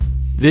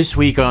This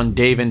week on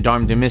Dave and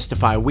Dharm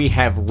Demystify, we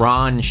have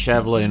Ron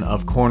Shevlin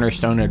of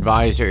Cornerstone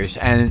Advisors.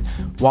 And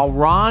while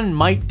Ron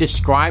might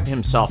describe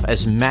himself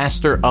as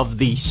master of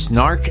the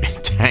snark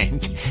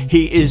tank,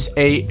 he is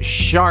a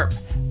sharp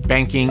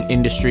banking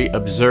industry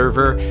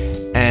observer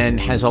and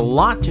has a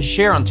lot to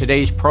share on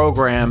today's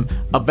program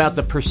about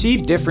the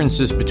perceived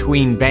differences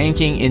between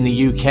banking in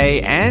the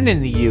UK and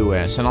in the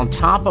US. And on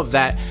top of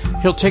that,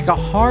 he'll take a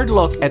hard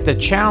look at the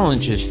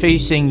challenges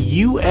facing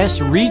US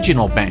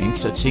regional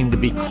banks that seem to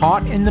be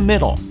caught in the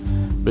middle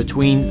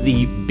between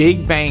the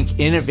big bank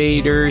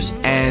innovators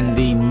and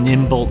the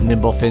nimble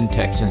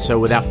fintechs. And so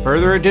without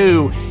further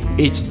ado,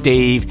 it's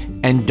Dave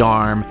and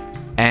Dharm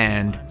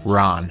and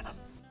Ron.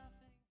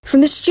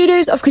 From the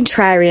studios of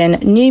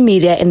Contrarian New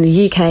Media in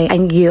the UK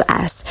and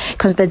US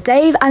comes the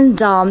Dave and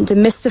Dharm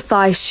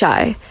Demystify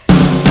show.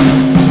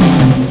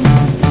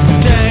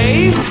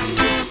 Dave,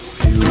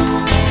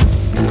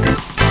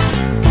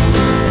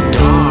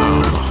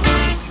 Dharm,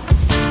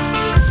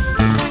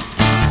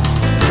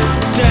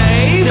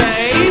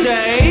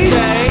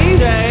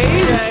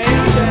 Dave,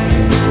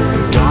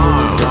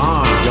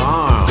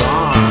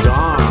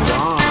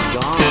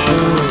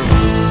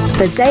 Dharm.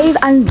 The Dave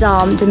and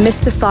Dharm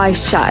Demystify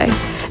show,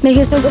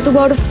 making sense of the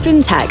world of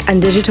fintech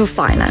and digital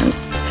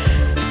finance.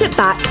 Sit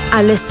back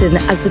and listen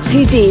as the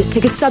two Ds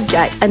take a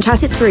subject and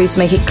chat it through to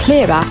make it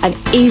clearer and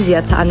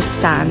easier to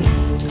understand.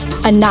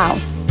 And now,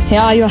 here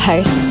are your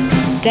hosts,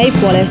 Dave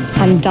Wallace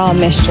and Dharm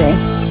Mystery.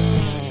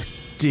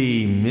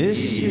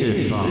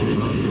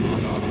 Demystify.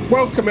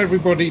 Welcome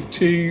everybody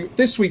to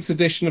this week's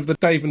edition of the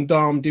Dave and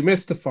Dharm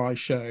Demystify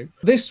show.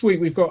 This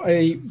week we've got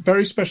a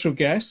very special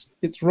guest.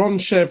 It's Ron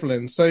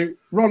Shevlin. So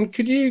Ron,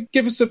 could you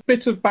give us a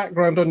bit of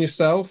background on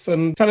yourself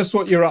and tell us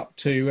what you're up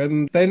to?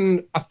 And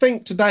then I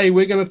think today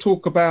we're going to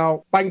talk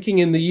about banking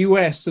in the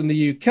US and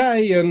the UK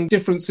and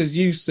differences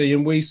you see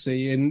and we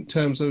see in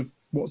terms of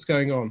what's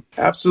going on.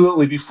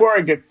 Absolutely. Before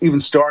I get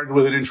even started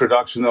with an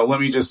introduction, though, let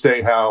me just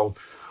say how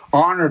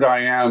honored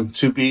I am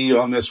to be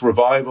on this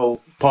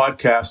revival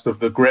podcast of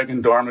the Greg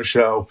and Dharma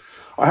show.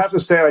 I have to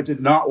say I did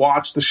not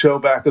watch the show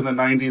back in the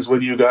 90s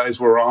when you guys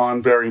were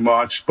on very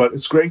much, but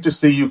it's great to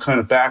see you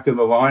kind of back in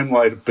the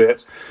limelight a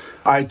bit.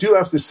 I do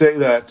have to say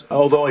that,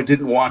 although I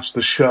didn't watch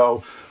the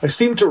show, I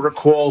seem to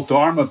recall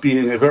Dharma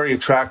being a very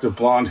attractive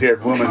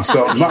blonde-haired woman,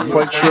 so I'm not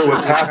quite sure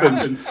what's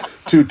happened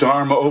to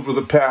Dharma over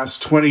the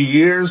past 20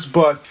 years,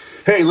 but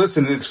hey,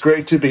 listen, it's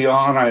great to be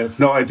on. I have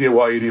no idea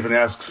why you'd even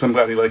ask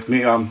somebody like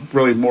me. I'm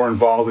really more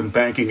involved in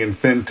banking and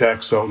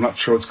fintech, so I'm not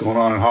sure what's going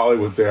on in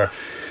Hollywood there.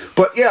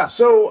 But yeah,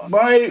 so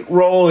my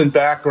role and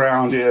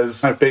background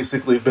is I've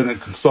basically been a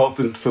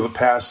consultant for the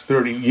past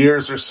 30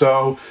 years or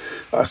so.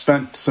 I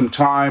spent some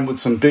time with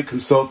some big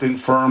consulting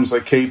firms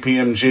like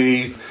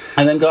KPMG,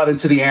 and then got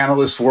into the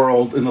analyst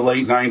world in the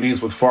late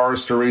 90s with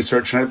Forrester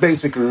Research, and I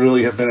basically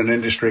really have been an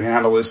industry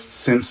analyst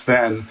since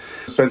then.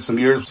 Spent some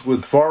years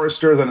with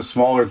Forrester, then a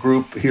smaller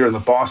group here in the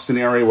Boston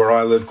area where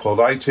I live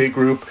called IT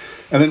Group.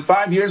 And then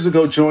 5 years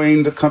ago,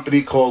 joined a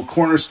company called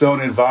Cornerstone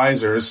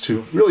Advisors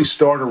to really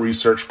start a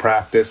research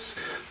practice.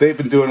 They've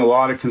been doing a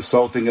lot of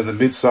consulting in the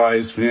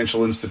mid-sized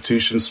financial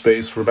institution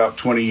space for about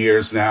 20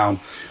 years now.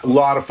 A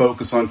lot of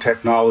focus on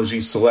technology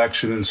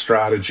selection and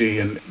strategy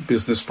and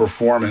business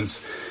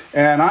performance.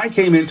 And I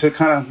came in to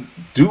kind of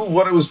do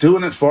what I was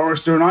doing at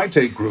Forrester and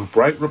IT Group,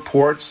 write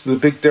reports. The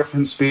big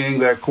difference being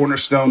that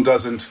Cornerstone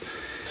doesn't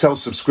sell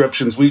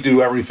subscriptions. We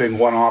do everything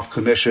one-off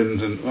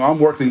commissioned, and I'm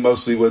working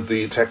mostly with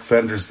the tech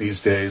vendors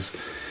these days.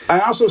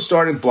 I also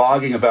started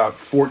blogging about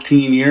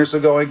 14 years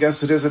ago, I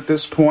guess it is at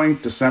this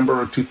point,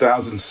 December of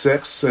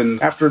 2006,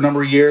 and after a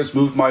number of years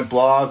moved my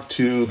blog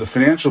to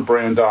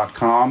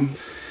thefinancialbrand.com.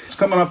 It's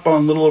coming up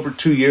on a little over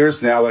 2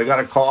 years now that I got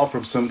a call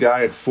from some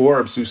guy at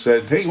Forbes who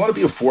said, "Hey, you want to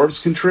be a Forbes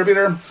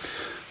contributor?"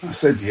 I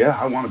said, yeah,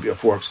 I want to be a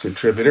Forbes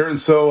contributor. And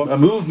so I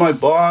moved my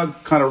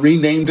blog, kind of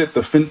renamed it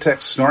the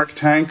FinTech Snark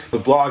Tank. The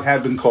blog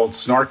had been called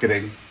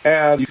Snarketing.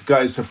 And you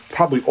guys have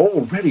probably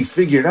already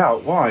figured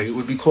out why it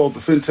would be called the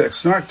FinTech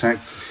Snark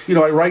Tank. You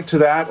know, I write to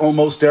that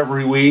almost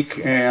every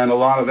week, and a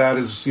lot of that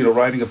is,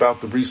 writing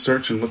about the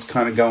research and what's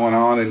kind of going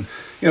on. And,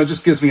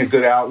 just gives me a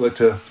good outlet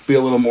to be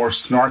a little more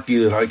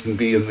snarky than I can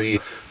be in the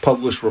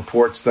published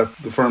reports that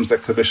the firms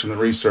that commission the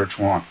research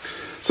want.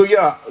 So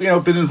yeah,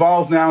 been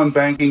involved now in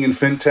banking and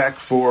fintech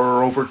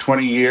for over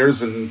 20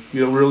 years, and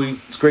really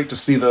it's great to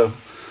see the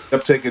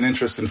uptake in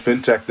interest in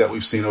fintech that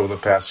we've seen over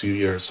the past few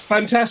years.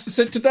 Fantastic.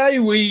 So today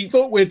we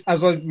thought we'd,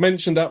 as I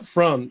mentioned up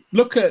front,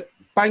 look at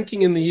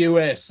banking in the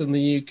US and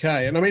the UK.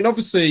 And I mean,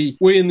 obviously,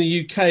 we in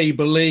the UK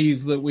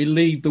believe that we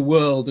lead the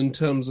world in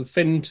terms of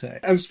fintech,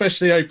 and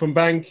especially open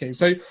banking.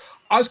 So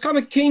I was kind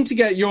of keen to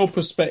get your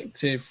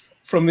perspective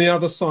from the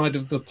other side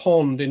of the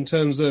pond in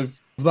terms of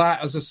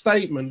that as a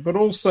statement, but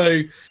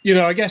also,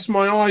 I guess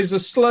my eyes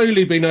have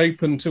slowly been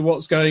opened to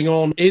what's going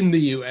on in the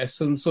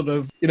US and sort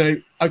of,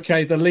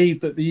 okay, the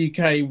lead that the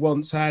UK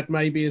once had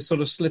maybe is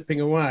sort of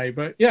slipping away.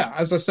 But yeah,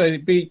 as I say,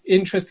 it'd be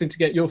interesting to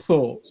get your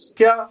thoughts.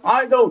 Yeah,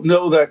 I don't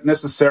know that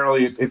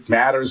necessarily it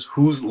matters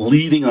who's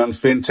leading on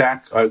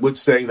fintech. I would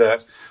say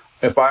that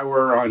If I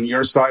were on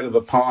your side of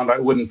the pond, I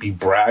wouldn't be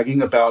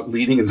bragging about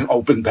leading in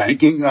open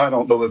banking. I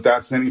don't know that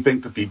that's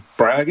anything to be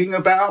bragging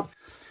about.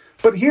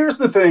 But here's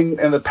the thing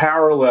and the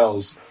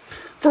parallels.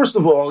 First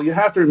of all, you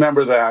have to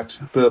remember that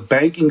the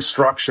banking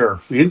structure,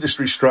 the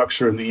industry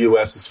structure in the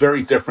U.S. is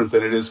very different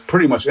than it is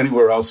pretty much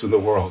anywhere else in the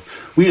world.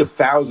 We have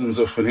thousands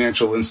of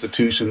financial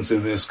institutions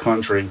in this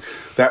country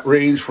that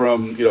range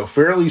from,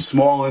 fairly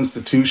small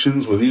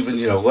institutions with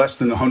even, less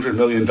than $100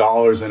 million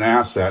in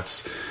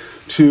assets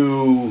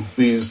to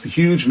these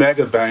huge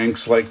mega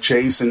banks like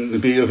Chase and the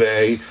B of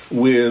A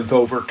with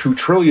over $2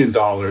 trillion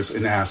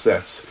in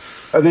assets.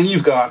 And then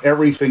you've got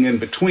everything in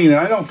between. And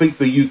I don't think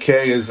the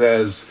UK is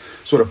as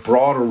sort of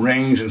broad a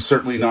range, and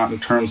certainly not in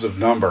terms of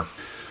number.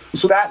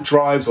 So that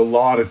drives a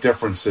lot of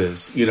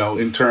differences,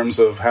 in terms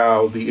of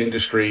how the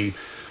industry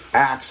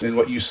acts and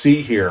what you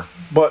see here.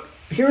 But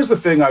here's the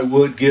thing I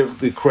would give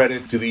the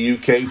credit to the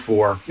UK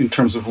for in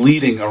terms of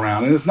leading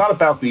around. And it's not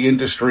about the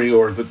industry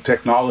or the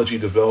technology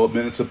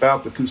development. It's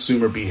about the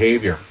consumer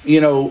behavior.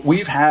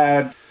 We've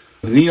had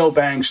the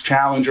neobanks,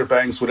 challenger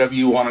banks, whatever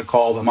you want to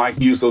call them. I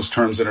use those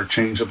terms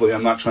interchangeably.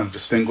 I'm not trying to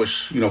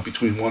distinguish,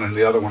 between one and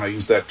the other when I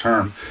use that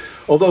term.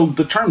 Although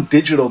the term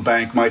digital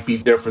bank might be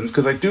different,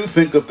 because I do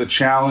think of the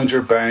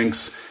challenger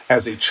banks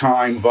as a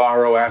Chime,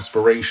 Varo,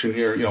 Aspiration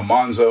here,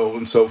 Monzo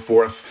and so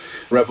forth,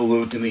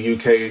 Revolut in the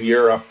UK and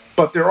Europe.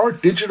 But there are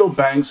digital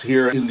banks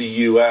here in the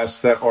U.S.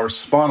 that are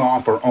spun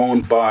off or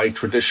owned by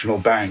traditional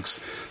banks.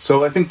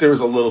 So I think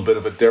there's a little bit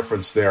of a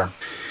difference there.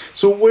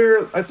 So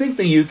where I think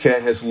the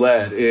UK has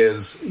led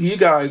is you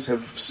guys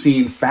have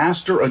seen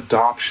faster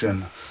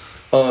adoption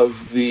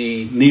of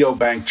the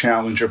neobank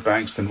challenger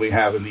banks than we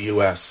have in the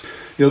U.S.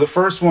 The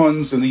first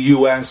ones in the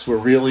U.S. were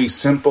really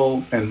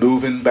simple and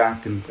moving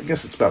back in, I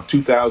guess it's about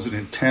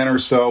 2010 or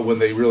so when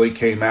they really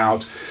came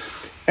out.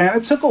 And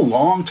it took a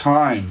long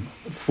time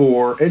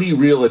for any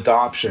real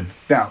adoption.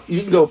 Now,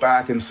 you can go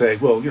back and say,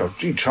 well,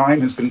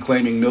 Chime has been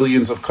claiming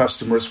millions of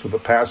customers for the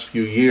past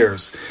few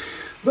years.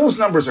 Those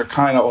numbers are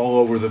kind of all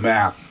over the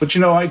map. But,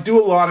 I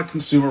do a lot of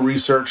consumer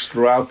research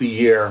throughout the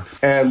year.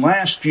 And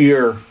last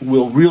year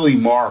will really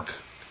mark,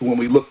 when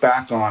we look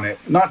back on it,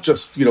 not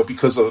just,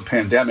 because of the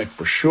pandemic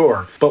for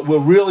sure, but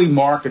will really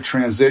mark a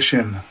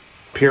transition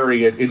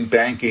period in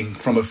banking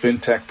from a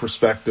fintech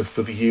perspective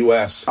for the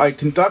U.S. I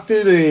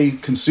conducted a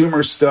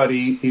consumer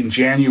study in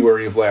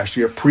January of last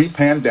year,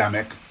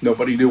 pre-pandemic.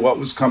 Nobody knew what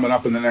was coming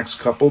up in the next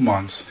couple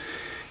months.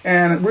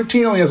 And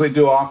routinely, as I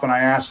do often, I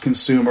ask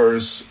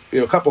consumers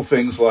a couple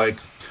things like,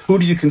 who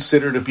do you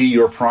consider to be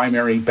your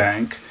primary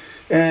bank?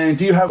 And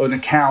do you have an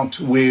account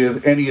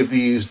with any of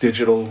these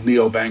digital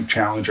neobank,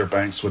 challenger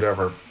banks,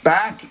 whatever?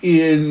 Back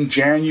in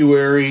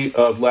January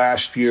of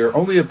last year,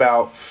 only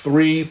about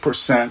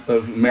 3%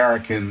 of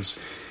Americans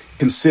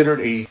considered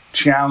a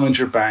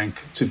challenger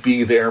bank to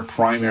be their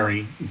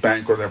primary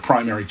bank or their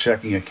primary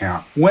checking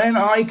account. When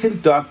I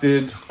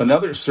conducted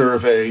another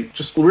survey,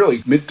 just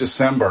really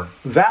mid-December,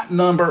 that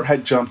number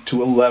had jumped to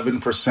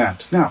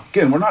 11%. Now,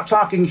 again, we're not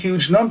talking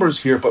huge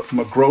numbers here, but from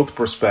a growth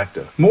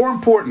perspective. More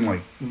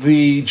importantly,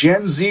 the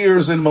Gen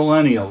Zers and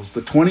millennials,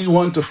 the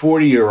 21 to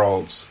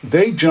 40-year-olds,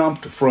 they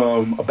jumped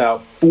from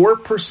about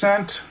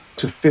 4%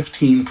 to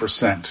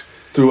 15%.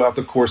 Throughout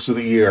the course of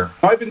the year.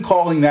 I've been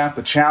calling that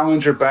the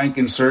challenger bank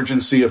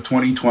insurgency of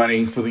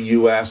 2020 for the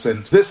U.S.,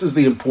 and this is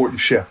the important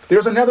shift.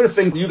 There's another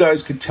thing you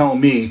guys could tell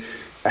me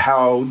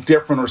how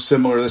different or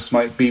similar this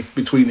might be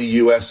between the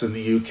U.S. and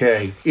the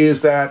U.K.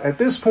 is that at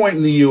this point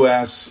in the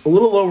U.S., a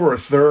little over a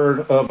third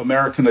of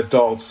American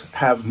adults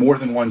have more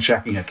than one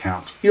checking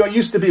account. It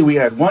used to be we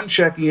had one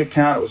checking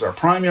account. It was our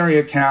primary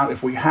account.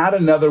 If we had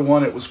another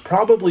one, it was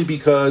probably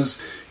because,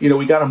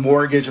 we got a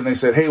mortgage and they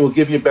said, hey, we'll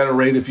give you a better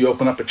rate if you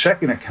open up a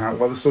checking account.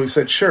 Well, so we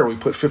said, sure, we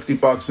put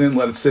 $50 in,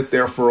 let it sit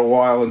there for a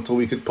while until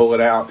we could pull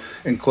it out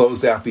and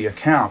close out the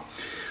account.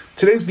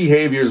 Today's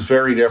behavior is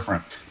very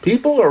different.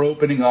 People are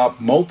opening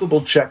up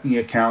multiple checking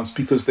accounts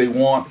because they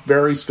want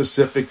very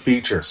specific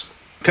features.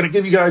 Can I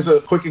give you guys a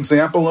quick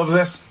example of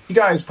this? You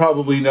guys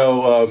probably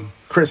know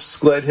Chris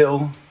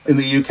Gledhill in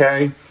the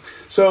UK.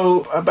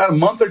 So about a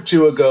month or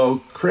two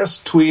ago, Chris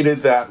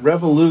tweeted that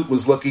Revolut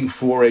was looking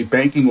for a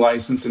banking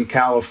license in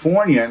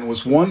California and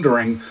was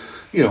wondering,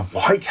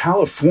 why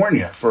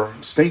California for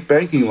a state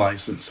banking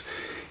license?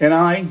 And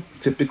I,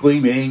 typically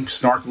me,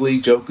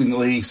 snarkily,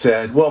 jokingly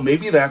said, well,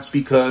 maybe that's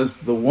because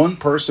the one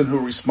person who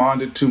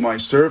responded to my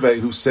survey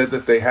who said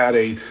that they had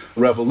a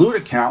Revolut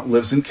account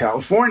lives in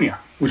California,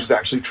 which is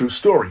actually a true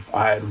story.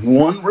 I had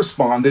one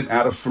respondent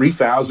out of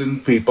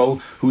 3,000 people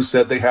who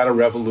said they had a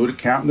Revolut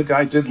account, and the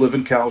guy did live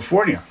in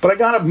California. But I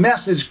got a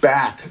message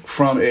back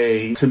from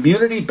a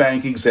community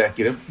bank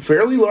executive,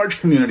 fairly large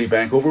community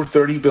bank, over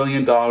 $30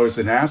 billion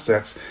in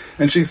assets,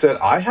 and she said,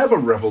 I have a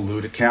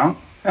Revolut account.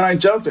 And I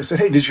joked, I said,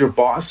 hey, does your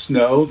boss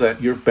know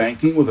that you're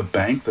banking with a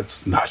bank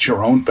that's not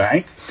your own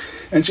bank?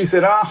 And she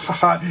said,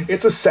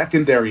 it's a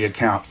secondary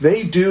account.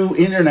 They do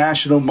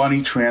international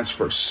money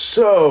transfer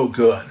so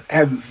good.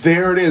 And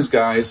there it is,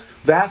 guys.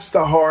 That's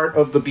the heart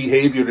of the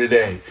behavior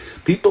today.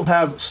 People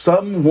have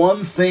some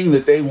one thing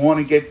that they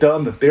want to get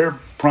done that they're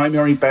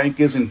primary bank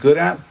isn't good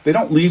at? They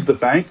don't leave the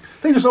bank.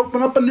 They just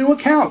open up a new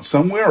account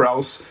somewhere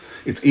else.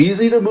 It's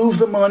easy to move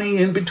the money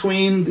in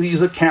between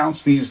these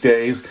accounts these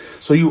days.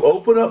 So you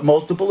open up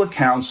multiple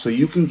accounts so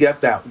you can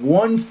get that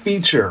one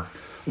feature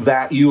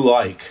that you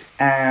like.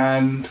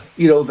 And,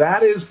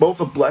 that is both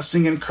a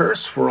blessing and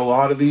curse for a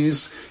lot of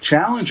these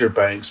challenger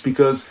banks,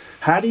 because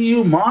how do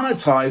you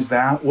monetize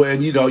that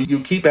when, you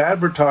keep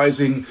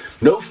advertising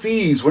no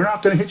fees, we're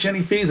not going to hit you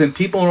any fees, and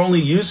people are only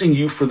using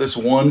you for this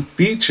one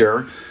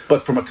feature.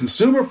 But from a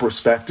consumer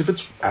perspective,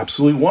 it's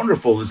absolutely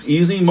wonderful. It's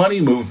easy money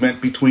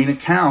movement between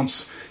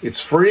accounts. It's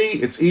free,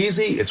 it's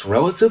easy, it's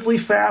relatively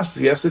fast.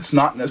 Yes, it's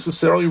not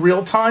necessarily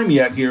real time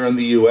yet here in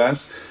the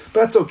U.S.,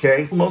 but that's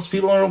okay. Most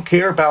people don't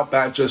care about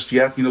that just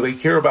yet. They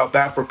care about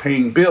that for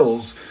paying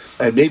bills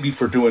and maybe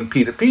for doing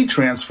P2P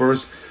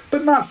transfers,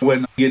 but not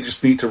when you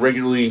just need to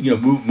regularly,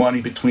 move money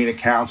between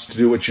accounts to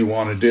do what you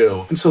want to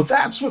do. And so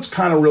that's what's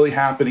kind of really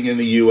happening in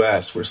the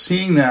U.S. We're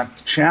seeing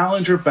that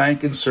challenger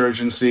bank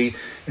insurgency,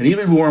 and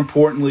even more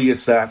importantly,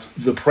 it's that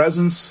the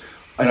presence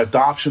and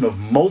adoption of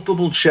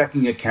multiple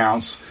checking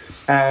accounts.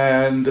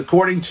 And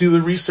according to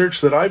the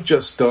research that I've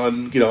just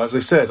done, as I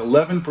said,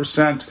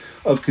 11%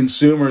 of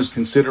consumers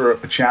consider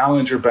a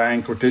challenger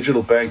bank or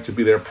digital bank to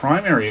be their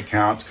primary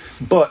account.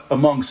 But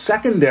among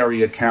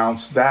secondary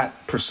accounts,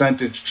 that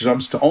percentage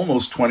jumps to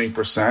almost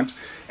 20%.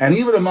 And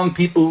even among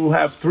people who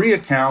have 3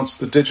 accounts,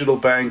 the digital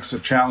banks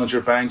and challenger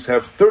banks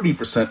have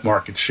 30%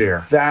 market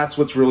share. That's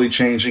what's really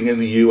changing in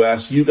the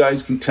U.S. You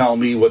guys can tell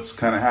me what's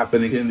kind of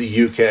happening in the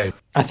U.K.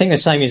 I think the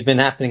same has been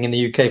happening in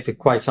the UK for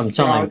quite some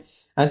time. Right.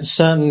 And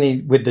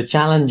certainly with the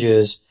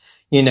challengers,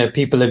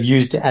 people have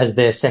used it as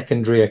their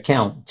secondary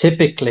account.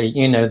 Typically,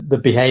 the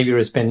behavior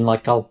has been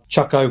like, I'll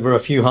chuck over a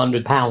few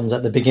 £100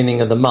 at the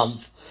beginning of the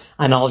month,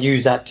 and I'll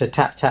use that to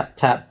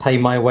tap, pay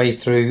my way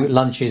through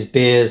lunches,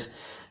 beers,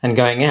 and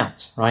going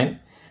out, right?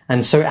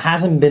 And so it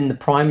hasn't been the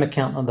prime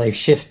account that they've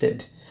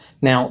shifted.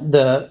 Now,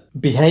 the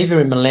behavior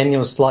in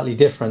millennials is slightly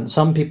different.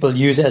 Some people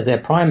use it as their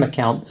prime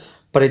account,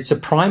 but it's a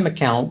prime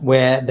account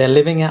where they're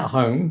living at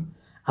home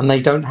and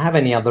they don't have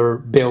any other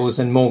bills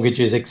and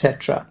mortgages,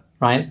 etc.,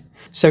 right?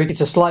 So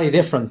it's a slightly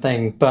different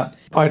thing. But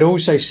I'd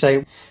also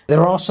say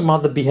there are some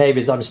other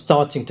behaviors I'm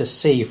starting to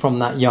see from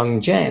that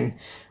young gen.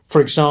 For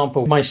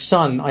example, my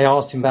son, I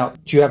asked him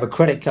about, do you have a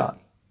credit card?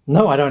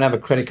 No, I don't have a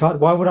credit card.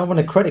 Why would I want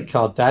a credit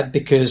card, Dad?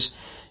 Because,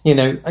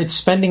 it's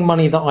spending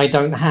money that I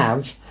don't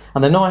have.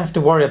 And then I have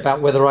to worry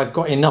about whether I've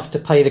got enough to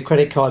pay the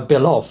credit card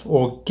bill off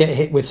or get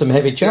hit with some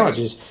heavy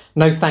charges.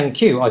 No,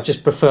 thank you. I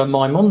just prefer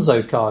my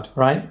Monzo card,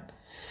 right?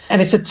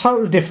 And it's a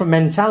totally different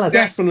mentality.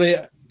 Definitely,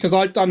 because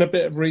I've done a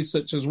bit of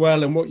research as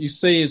well. And what you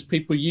see is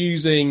people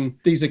using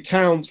these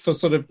accounts for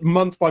sort of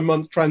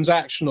month-by-month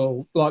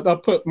transactional. Like they'll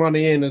put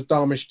money in as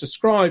Dharmesh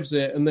describes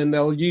it, and then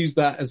they'll use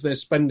that as their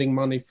spending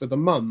money for the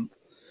month.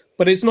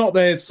 But it's not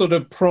their sort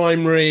of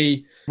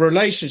primary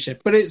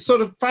relationship. But it's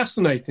sort of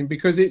fascinating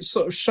because it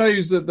sort of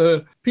shows that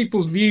the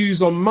people's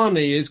views on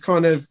money is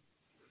kind of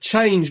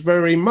changed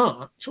very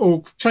much,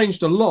 or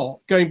changed a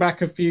lot going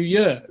back a few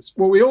years.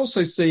 What we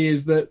also see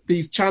is that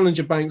these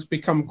challenger banks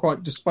become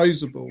quite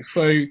disposable.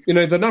 So,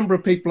 the number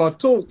of people I've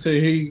talked to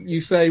who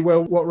you say,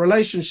 well, what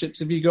relationships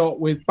have you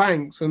got with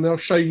banks? And they'll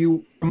show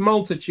you a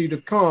multitude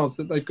of cards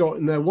that they've got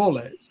in their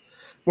wallets.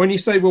 When you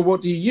say, well,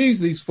 what do you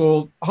use these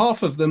for?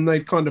 Half of them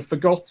they've kind of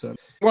forgotten.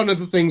 One of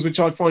the things which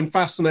I find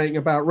fascinating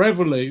about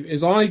Revolut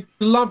is I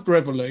loved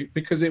Revolut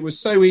because it was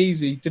so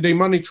easy to do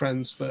money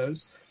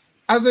transfers.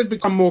 As it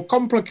become more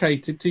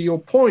complicated, to your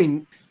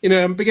point,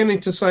 I'm beginning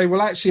to say,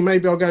 well, actually,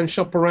 maybe I'll go and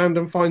shop around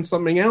and find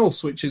something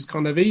else which is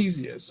kind of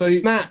easier. So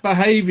that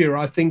behavior,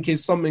 I think,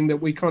 is something that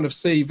we kind of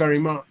see very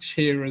much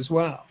here as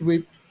well.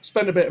 We've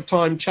spent a bit of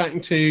time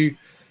chatting to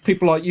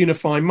people like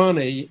Unify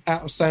Money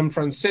out of San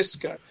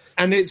Francisco.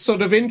 And it's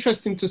sort of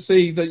interesting to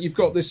see that you've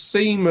got this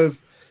seam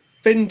of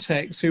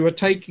fintechs who are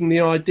taking the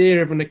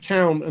idea of an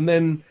account and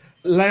then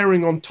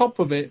layering on top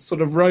of it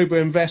sort of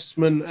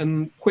robo-investment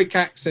and quick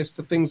access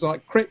to things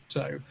like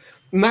crypto.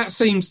 And that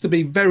seems to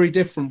be very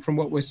different from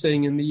what we're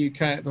seeing in the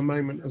UK at the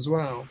moment as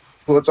well.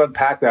 Well, let's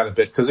unpack that a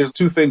bit, because there's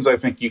 2 things I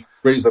think you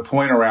raised the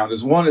point around.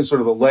 Is one is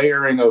sort of the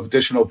layering of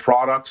additional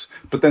products,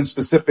 but then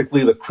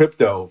specifically the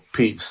crypto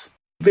piece.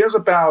 There's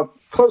about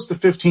close to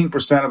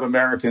 15% of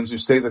Americans who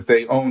say that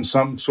they own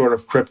some sort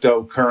of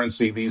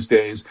cryptocurrency these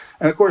days.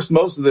 And of course,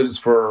 most of it is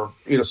for,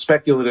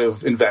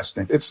 speculative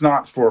investing. It's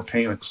not for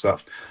payment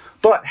stuff.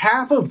 But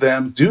half of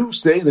them do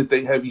say that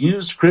they have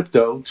used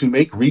crypto to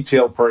make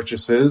retail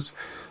purchases.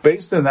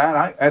 Based on that,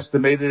 I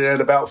estimated it at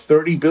about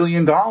 $30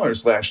 billion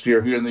last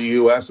year here in the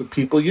U.S. of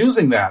people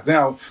using that.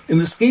 Now, in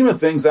the scheme of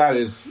things, that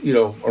is,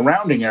 a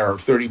rounding error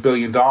of $30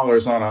 billion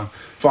on a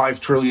 $5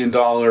 trillion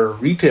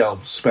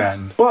retail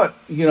spend. But,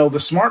 the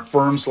smart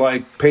firms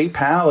like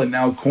PayPal and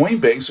now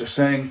Coinbase are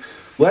saying,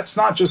 let's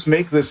not just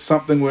make this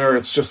something where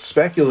it's just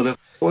speculative.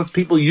 Let's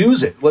people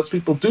use it. Let's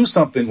people do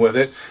something with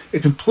it.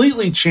 It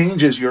completely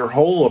changes your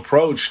whole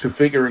approach to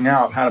figuring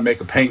out how to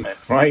make a payment,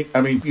 right? I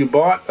mean, you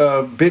bought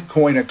a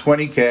Bitcoin at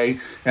 20K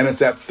and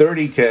it's at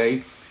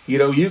 30K.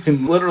 You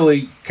can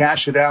literally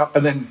cash it out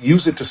and then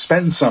use it to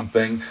spend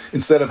something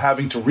instead of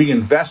having to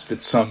reinvest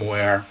it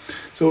somewhere.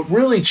 So it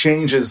really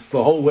changes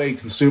the whole way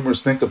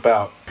consumers think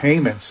about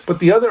payments. But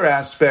the other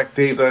aspect,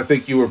 Dave, that I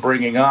think you were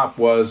bringing up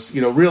was,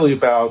 really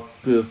about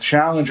the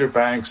challenger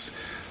banks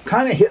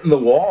kind of hitting the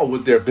wall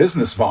with their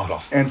business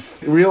model and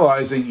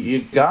realizing you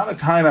got to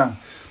kind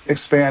of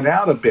expand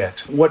out a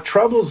bit. What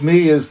troubles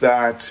me is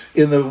that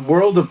in the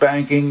world of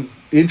banking,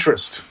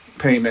 interest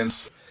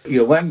payments,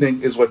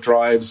 lending is what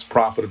drives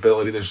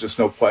profitability. There's just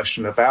no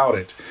question about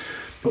it.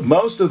 But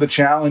most of the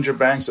challenger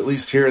banks, at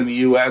least here in the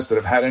U.S., that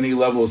have had any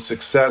level of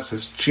success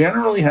has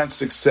generally had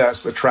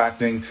success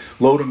attracting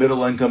low to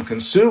middle income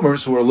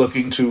consumers who are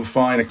looking to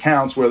find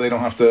accounts where they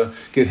don't have to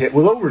get hit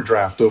with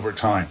overdraft over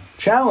time.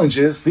 Challenge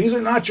is, these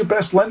are not your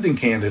best lending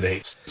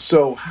candidates.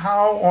 So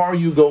how are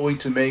you going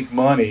to make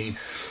money?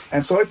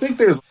 And so I think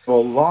there's a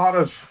lot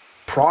of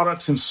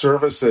products and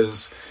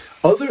services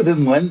other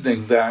than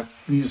lending that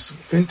these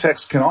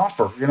fintechs can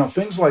offer.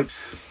 Things like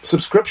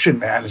subscription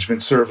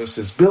management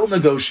services, bill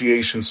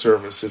negotiation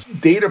services,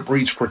 data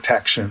breach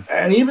protection,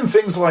 and even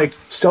things like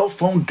cell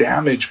phone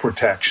damage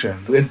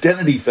protection,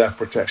 identity theft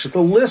protection. The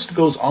list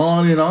goes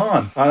on. And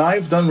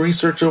I've done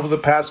research over the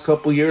past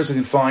couple of years and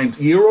can find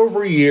year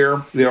over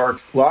year, there are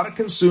a lot of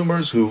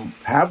consumers who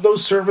have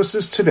those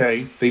services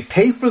today. They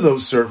pay for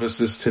those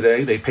services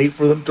today. They pay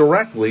for them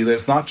directly.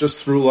 That's not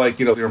just through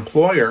their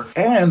employer.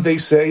 And they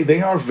say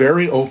they are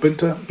very open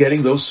to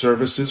getting those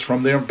services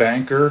from their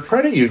bank or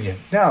credit union.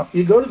 Now,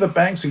 you go to the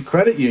banks and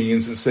credit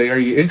unions and say, are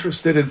you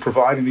interested in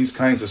providing these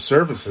kinds of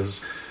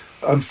services?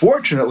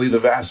 Unfortunately, the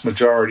vast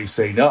majority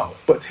say no.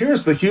 But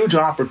here's the huge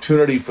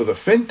opportunity for the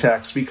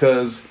fintechs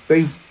because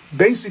they've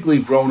basically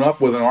grown up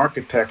with an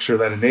architecture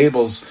that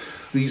enables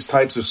these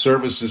types of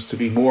services to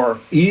be more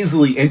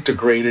easily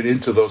integrated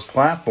into those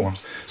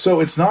platforms. So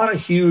it's not a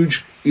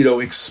huge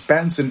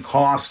expense and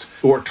cost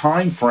or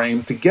time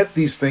frame to get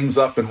these things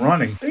up and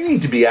running. They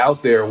need to be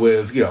out there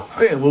with,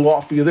 hey, we'll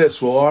offer you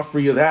this, we'll offer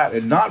you that,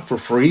 and not for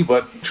free,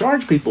 but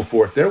charge people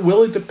for it. They're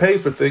willing to pay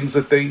for things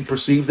that they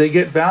perceive they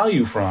get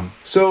value from.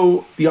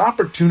 So the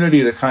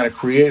opportunity to kind of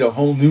create a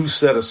whole new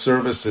set of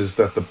services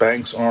that the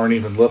banks aren't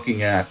even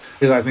looking at,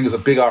 I think is a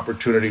big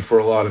opportunity for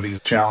a lot of these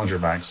challenger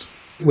banks.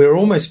 We're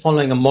almost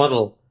following a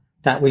model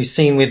that we've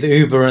seen with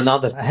Uber and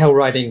other hell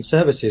riding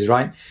services,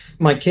 right?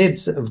 My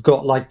kids have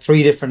got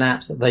 3 different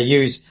apps that they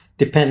use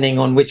depending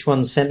on which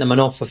one sent them an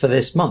offer for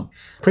this month.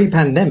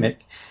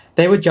 Pre-pandemic,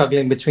 they were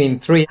juggling between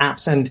 3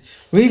 apps, and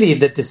really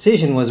the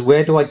decision was,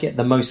 where do I get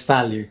the most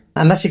value?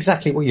 And that's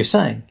exactly what you're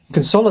saying.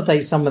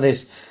 Consolidate some of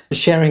this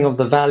sharing of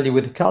the value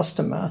with the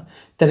customer,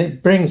 then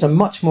it brings a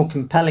much more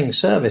compelling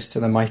service to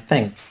them, I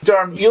think.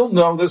 Dharm, you'll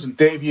know this, and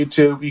Dave, you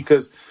too,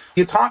 because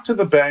you talk to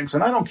the banks,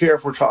 and I don't care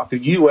if we're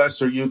talking US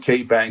or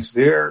UK banks,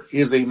 there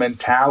is a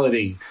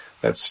mentality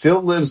that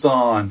still lives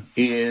on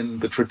in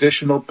the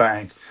traditional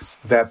bank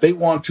that they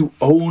want to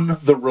own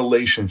the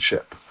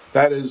relationship.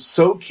 That is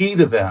so key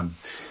to them.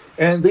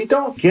 And they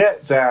don't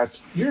get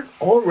that you're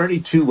already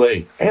too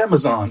late.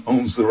 Amazon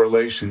owns the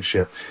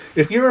relationship.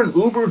 If you're an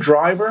Uber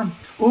driver,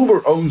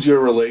 Uber owns your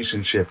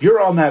relationship.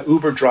 You're on that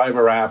Uber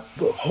driver app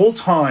the whole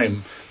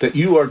time that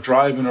you are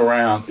driving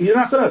around. You're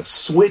not going to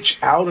switch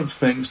out of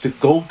things to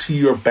go to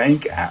your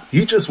bank app.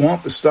 You just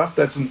want the stuff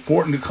that's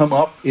important to come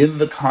up in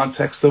the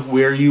context of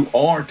where you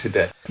are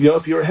today.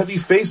 If you're a heavy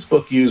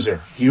Facebook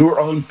user, you're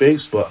on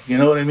Facebook. You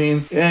know what I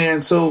mean?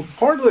 And so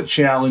part of the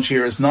challenge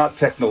here is not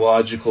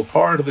technological.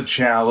 Part of the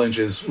challenge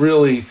is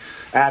really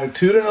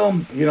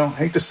attitudinal. I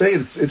hate to say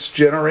it, it's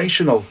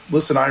generational.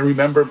 Listen, I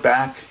remember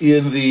back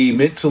in the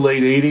mid to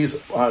late 80s,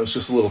 I was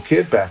just a little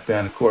kid back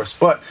then, of course,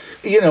 but,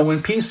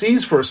 when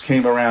PCs first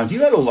came around,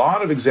 you had a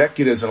lot of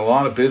executives and a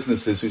lot of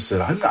businesses who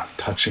said, I'm not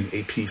touching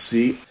a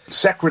PC.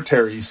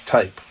 Secretaries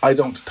type. I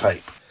don't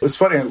type. It was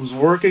funny, I was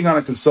working on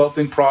a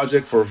consulting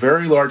project for a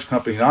very large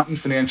company, not in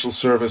financial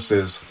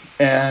services,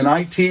 and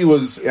IT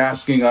was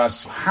asking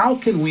us, how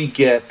can we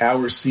get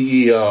our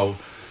CEO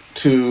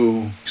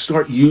to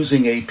start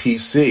using a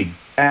PC?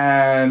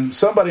 And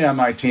somebody on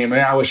my team,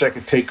 and I wish I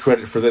could take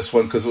credit for this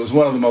one because it was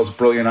one of the most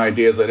brilliant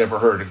ideas I'd ever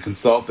heard in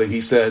consulting.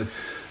 He said,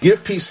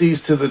 give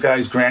PCs to the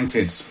guy's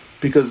grandkids,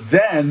 because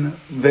then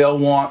they'll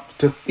want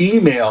to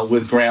email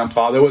with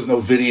grandpa. There was no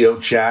video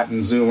chat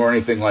and Zoom or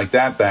anything like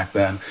that back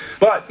then.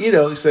 But, he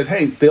said,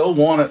 hey, they'll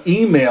want to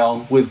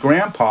email with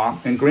grandpa,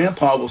 and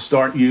grandpa will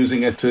start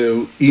using it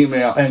to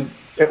email. And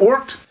it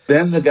worked.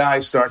 Then the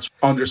guy starts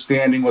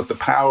understanding what the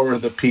power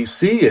of the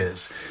PC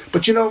is.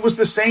 But, it was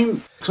the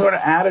same sort of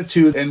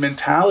attitude and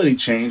mentality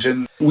change,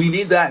 and we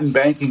need that in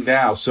banking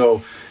now.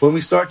 So when we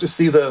start to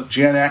see the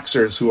Gen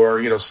Xers who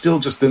are, still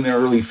just in their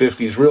early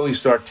 50s really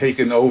start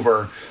taking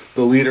over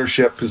the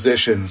leadership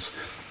positions,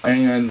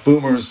 and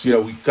boomers,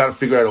 we've got to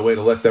figure out a way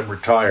to let them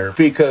retire,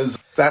 because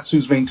that's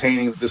who's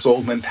maintaining this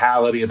old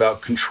mentality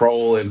about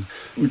control and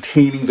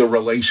retaining the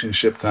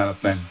relationship kind of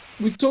thing.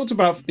 We've talked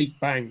about big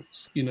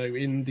banks,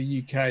 in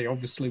the UK.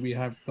 Obviously, we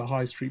have the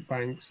high street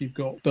banks. You've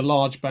got the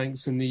large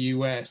banks in the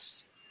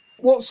US.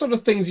 What sort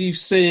of things are you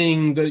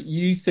seeing that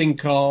you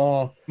think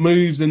are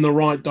moves in the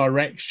right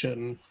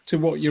direction to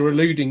what you're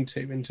alluding to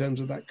in terms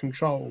of that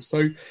control?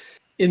 So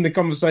in the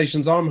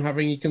conversations I'm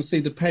having, you can see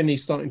the penny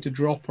starting to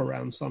drop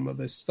around some of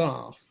this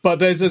stuff. But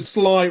there's a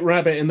slight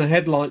rabbit in the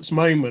headlights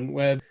moment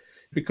where,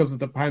 because of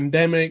the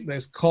pandemic,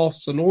 there's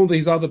costs and all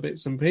these other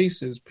bits and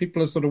pieces.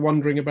 People are sort of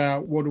wondering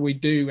about what do we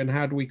do and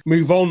how do we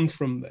move on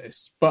from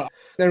this? But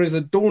there is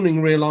a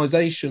dawning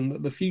realization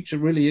that the future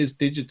really is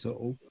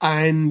digital,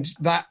 and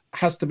that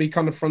has to be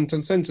kind of front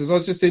and center. So I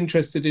was just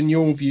interested in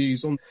your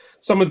views on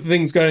some of the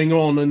things going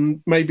on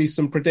and maybe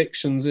some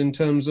predictions in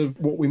terms of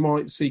what we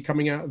might see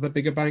coming out of the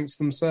bigger banks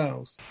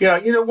themselves. Yeah,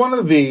 one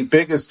of the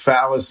biggest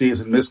fallacies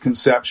and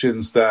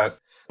misconceptions that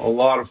a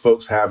lot of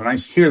folks have, and I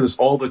hear this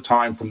all the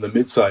time from the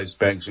mid-sized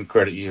banks and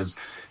credit unions,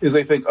 is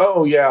they think,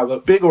 oh yeah, the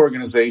big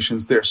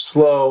organizations, they're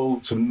slow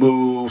to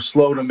move,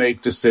 slow to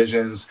make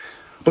decisions.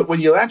 But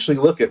when you actually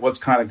look at what's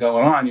kind of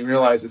going on, you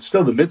realize it's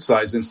still the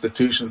mid-sized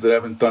institutions that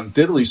haven't done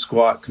diddly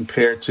squat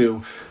compared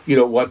to,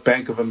 what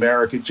Bank of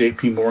America,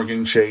 JP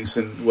Morgan, Chase,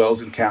 and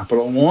Wells and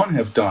Capital One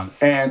have done,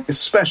 and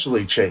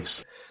especially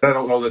Chase. I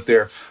don't know that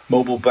their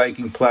mobile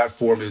banking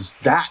platform is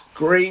that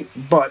great,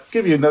 but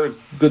give you another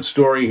good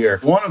story here.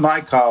 One of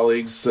my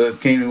colleagues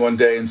came in one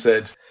day and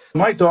said,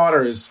 my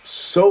daughter is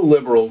so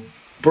liberal,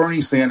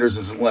 Bernie Sanders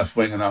isn't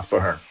left-wing enough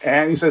for her.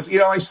 And he says,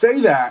 I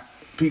say that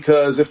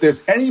because if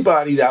there's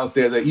anybody out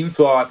there that you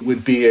thought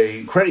would be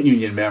a credit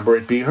union member,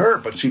 it'd be her.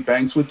 But she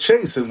banks with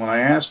Chase. And when I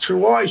asked her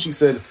why, she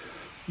said,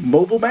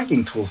 mobile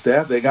banking tools,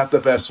 Dad, they got the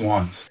best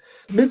ones.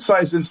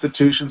 Mid-sized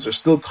institutions are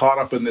still caught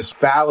up in this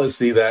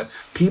fallacy that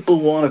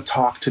people want to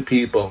talk to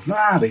people.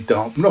 Nah, they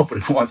don't.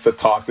 Nobody wants to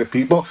talk to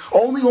people.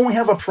 Only when we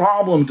have a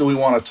problem do we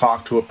want to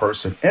talk to a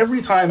person.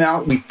 Every time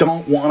out, we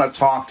don't want to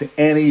talk to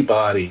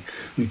anybody.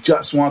 We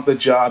just want the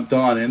job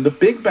done. And the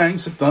big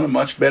banks have done a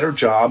much better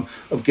job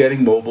of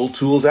getting mobile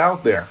tools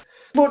out there.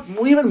 But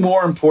even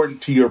more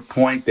important to your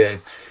point,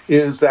 Dave,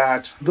 is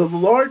that the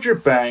larger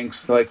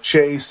banks like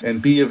Chase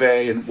and B of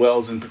A and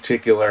Wells in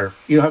particular,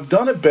 have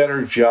done a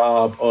better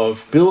job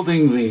of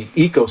building the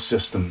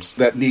ecosystems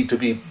that need to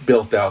be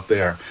built out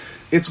there.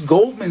 It's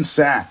Goldman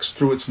Sachs,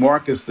 through its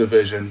Marcus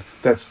division,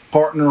 that's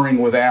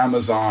partnering with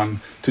Amazon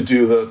to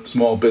do the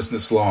small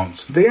business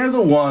loans. They're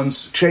the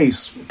ones,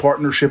 Chase,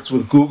 partnerships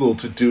with Google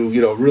to do,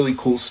 really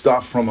cool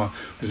stuff from a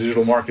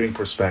digital marketing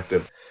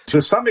perspective.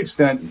 To some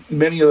extent,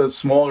 many of the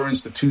smaller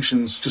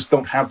institutions just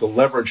don't have the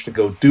leverage to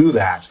go do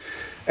that.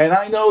 And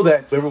I know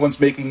that everyone's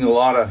making a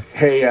lot of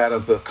hay out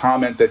of the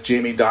comment that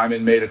Jamie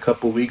Dimon made a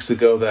couple weeks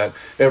ago that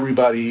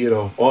everybody,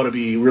 ought to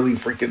be really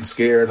freaking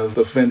scared of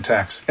the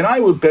fintechs. And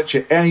I would bet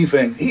you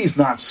anything he's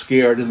not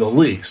scared in the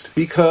least,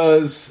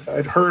 because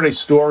I'd heard a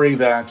story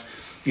that,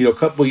 a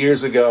couple of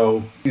years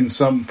ago in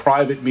some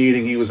private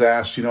meeting, he was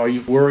asked, are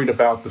you worried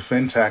about the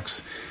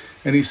fintechs?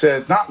 And he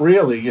said, not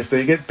really. If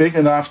they get big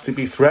enough to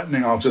be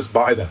threatening, I'll just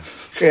buy them.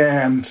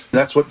 And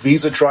that's what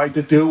Visa tried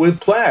to do with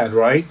Plaid,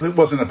 right? It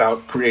wasn't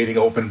about creating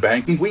open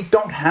banking. We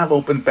don't have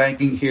open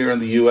banking here in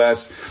the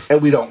U.S.,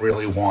 and we don't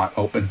really want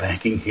open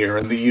banking here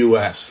in the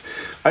U.S.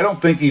 I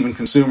don't think even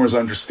consumers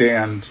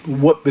understand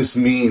what this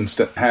means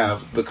to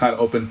have the kind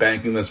of open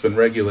banking that's been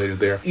regulated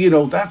there.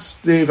 That's,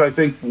 Dave, I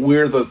think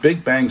where the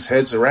big banks'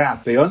 heads are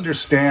at. They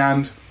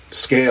understand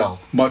scale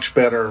much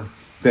better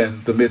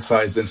than the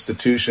mid-sized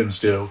institutions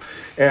do.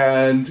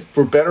 And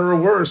for better or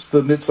worse,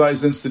 the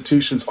mid-sized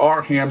institutions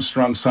are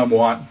hamstrung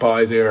somewhat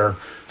by their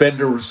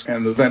vendors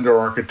and the vendor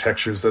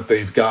architectures that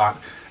they've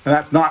got. And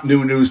that's not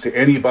new news to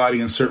anybody,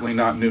 and certainly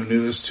not new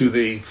news to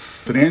the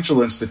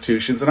financial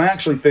institutions. And I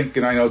actually think,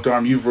 and I know,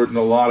 Dharm, you've written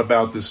a lot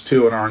about this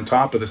too and are on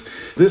top of this.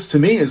 This, to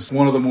me, is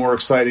one of the more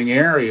exciting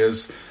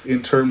areas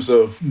in terms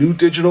of new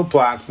digital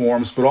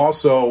platforms, but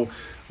also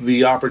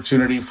the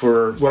opportunity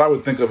for what I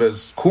would think of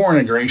as core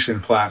integration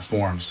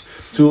platforms,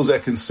 tools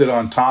that can sit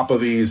on top of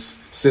these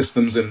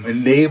systems and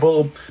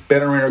enable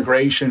better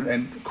integration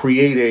and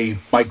create a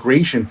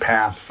migration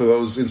path for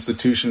those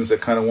institutions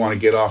that kind of want to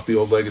get off the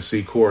old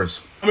legacy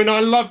cores. I mean, I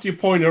loved your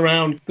point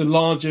around the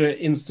larger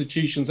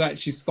institutions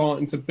actually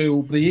starting to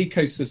build the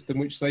ecosystem,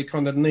 which they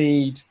kind of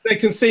need. They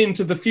can see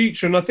into the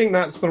future, and I think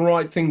that's the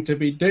right thing to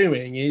be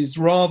doing, is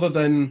rather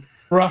than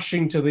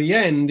rushing to the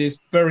end, is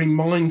very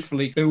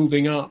mindfully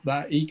building up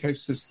that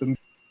ecosystem.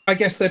 I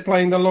guess they're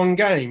playing the long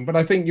game, but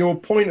I think your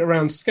point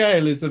around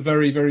scale is a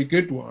very, very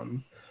good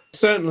one.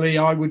 Certainly,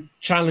 I would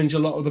challenge a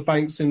lot of the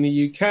banks in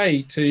the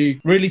UK to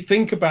really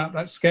think about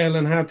that scale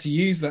and how to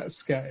use that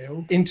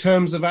scale in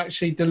terms of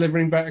actually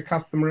delivering better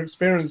customer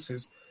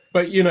experiences.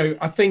 But,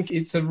 I think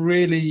it's a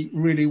really,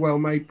 really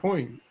well-made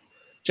point.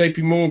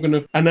 JP Morgan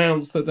have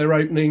announced that they're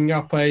opening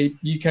up a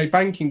UK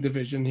banking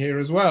division here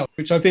as well,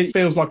 which I think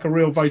feels like a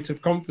real vote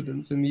of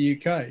confidence in the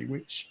UK,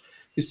 which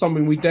is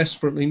something we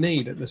desperately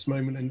need at this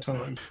moment in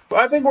time.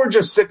 I think we're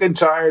just sick and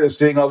tired of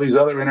seeing all these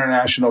other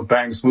international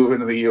banks move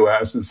into the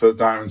US. And so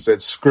Dimon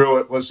said, screw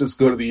it, let's just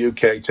go to the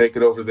UK, take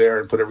it over there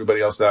and put everybody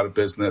else out of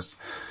business.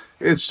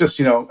 It's just,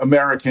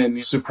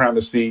 American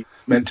supremacy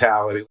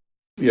mentality.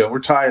 We're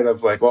tired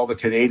of like all the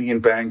Canadian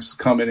banks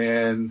coming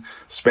in,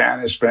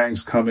 Spanish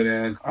banks coming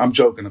in. I'm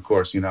joking, of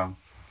course, I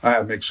had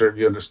to make sure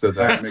you understood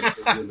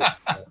that.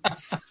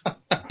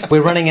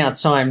 We're running out of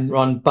time,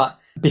 Ron, but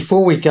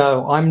before we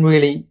go, I'm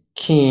really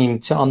keen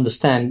to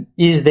understand,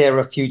 is there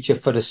a future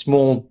for the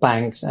small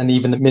banks and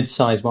even the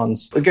mid-sized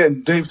ones?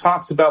 Again, Dave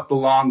talks about the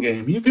long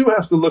game. You do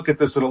have to look at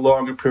this at a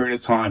longer period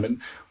of time.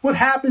 And what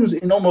happens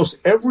in almost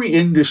every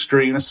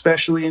industry, and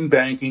especially in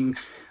banking,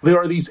 there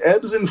are these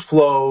ebbs and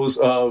flows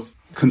of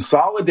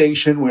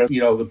consolidation where,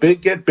 the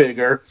big get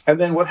bigger. And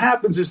then what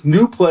happens is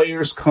new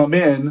players come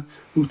in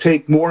who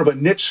take more of a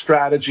niche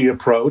strategy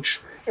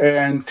approach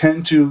and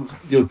tend to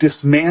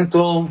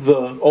dismantle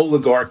the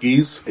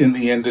oligarchies in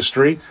the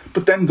industry,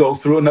 but then go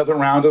through another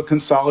round of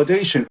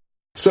consolidation.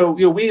 So,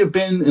 we have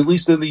been, at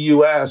least in the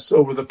U.S.,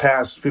 over the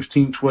past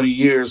 15, 20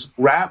 years,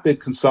 rapid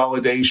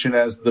consolidation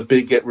as the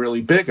big get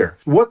really bigger.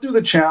 What do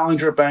the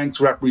challenger banks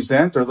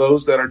represent? Are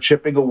those that are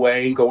chipping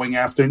away, going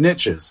after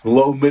niches,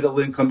 low middle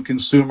income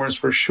consumers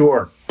for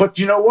sure. But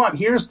you know what?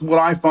 Here's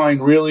what I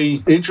find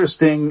really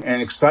interesting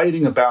and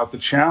exciting about the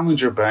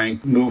challenger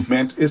bank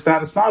movement is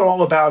that it's not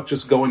all about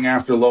just going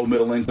after low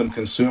middle income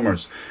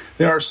consumers.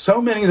 There are so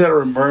many that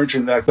are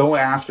emerging that go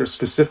after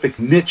specific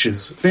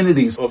niches,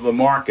 affinities of the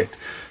market.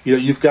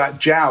 You've got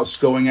Joust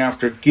going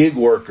after gig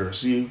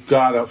workers. You've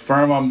got a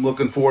firm I'm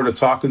looking forward to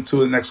talking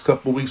to in the next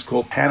couple of weeks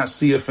called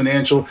Panacea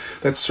Financial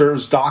that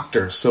serves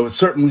doctors. So it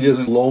certainly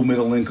isn't low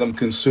middle income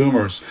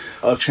consumers.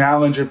 A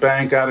challenger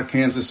bank out of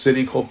Kansas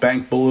City called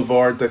Bank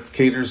Boulevard that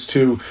caters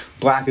to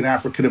Black and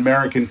African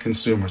American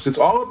consumers. It's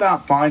all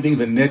about finding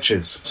the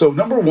niches. So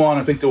number one,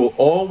 I think there will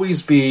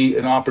always be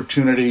an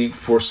opportunity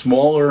for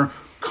smaller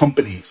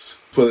companies,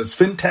 whether it's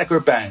fintech or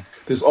bank.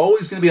 There's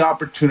always going to be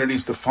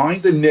opportunities to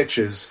find the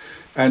niches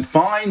and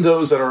find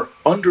those that are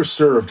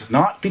underserved,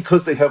 not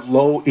because they have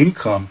low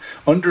income,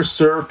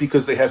 underserved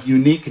because they have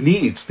unique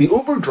needs. The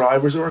Uber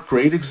drivers are a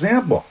great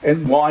example,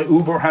 and why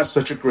Uber has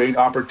such a great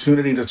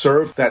opportunity to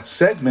serve that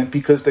segment,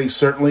 because they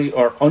certainly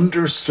are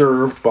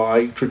underserved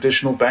by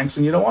traditional banks.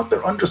 And you know what? They're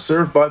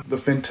underserved by the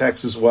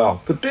fintechs as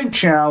well. The big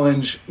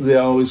challenge,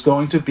 though, is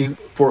going to be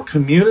for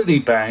community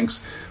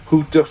banks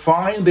who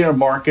define their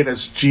market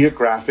as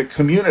geographic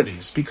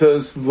communities.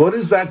 Because what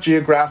is that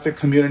geographic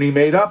community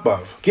made up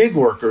of? Gig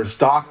workers,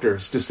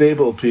 doctors,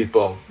 disabled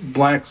people,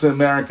 Blacks and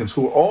Americans,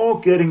 who are all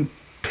getting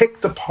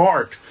picked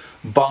apart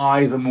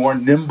by the more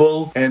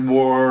nimble and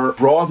more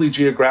broadly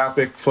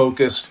geographic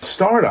focused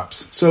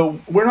startups. So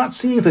we're not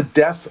seeing the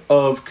death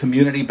of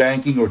community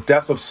banking or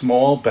death of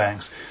small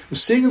banks. We're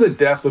seeing the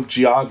death of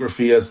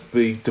geography as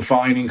the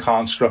defining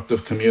construct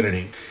of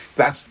community.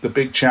 That's the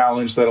big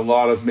challenge that a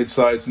lot of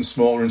mid-sized and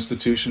smaller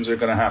institutions are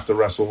going to have to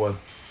wrestle with.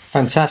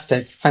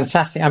 Fantastic.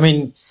 I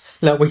mean,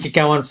 look, we could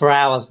go on for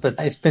hours, but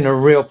it's been a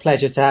real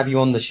pleasure to have you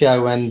on the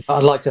show. And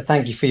I'd like to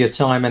thank you for your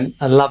time, and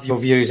I love your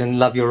views and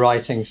love your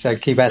writing. So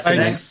keep at it.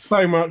 Thanks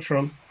so much,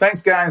 Ron.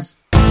 Thanks, guys.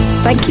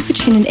 Thank you for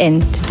tuning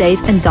in to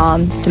Dave and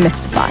Dom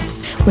Demystify.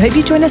 We hope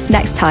you join us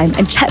next time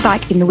and check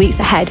back in the weeks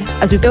ahead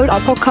as we build our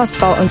podcast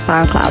vault on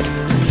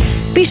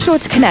SoundCloud. Be sure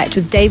to connect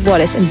with Dave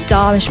Wallace and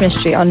Darmish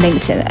Mystery on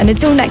LinkedIn. And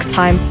until next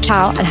time,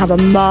 ciao and have a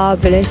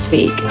marvellous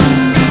week.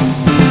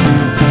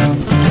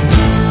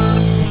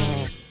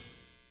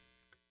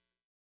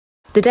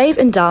 The Dave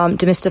and Dom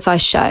Demystify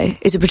Show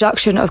is a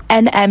production of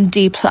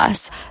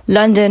NMD+,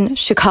 London,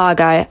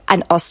 Chicago,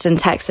 and Austin,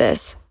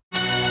 Texas.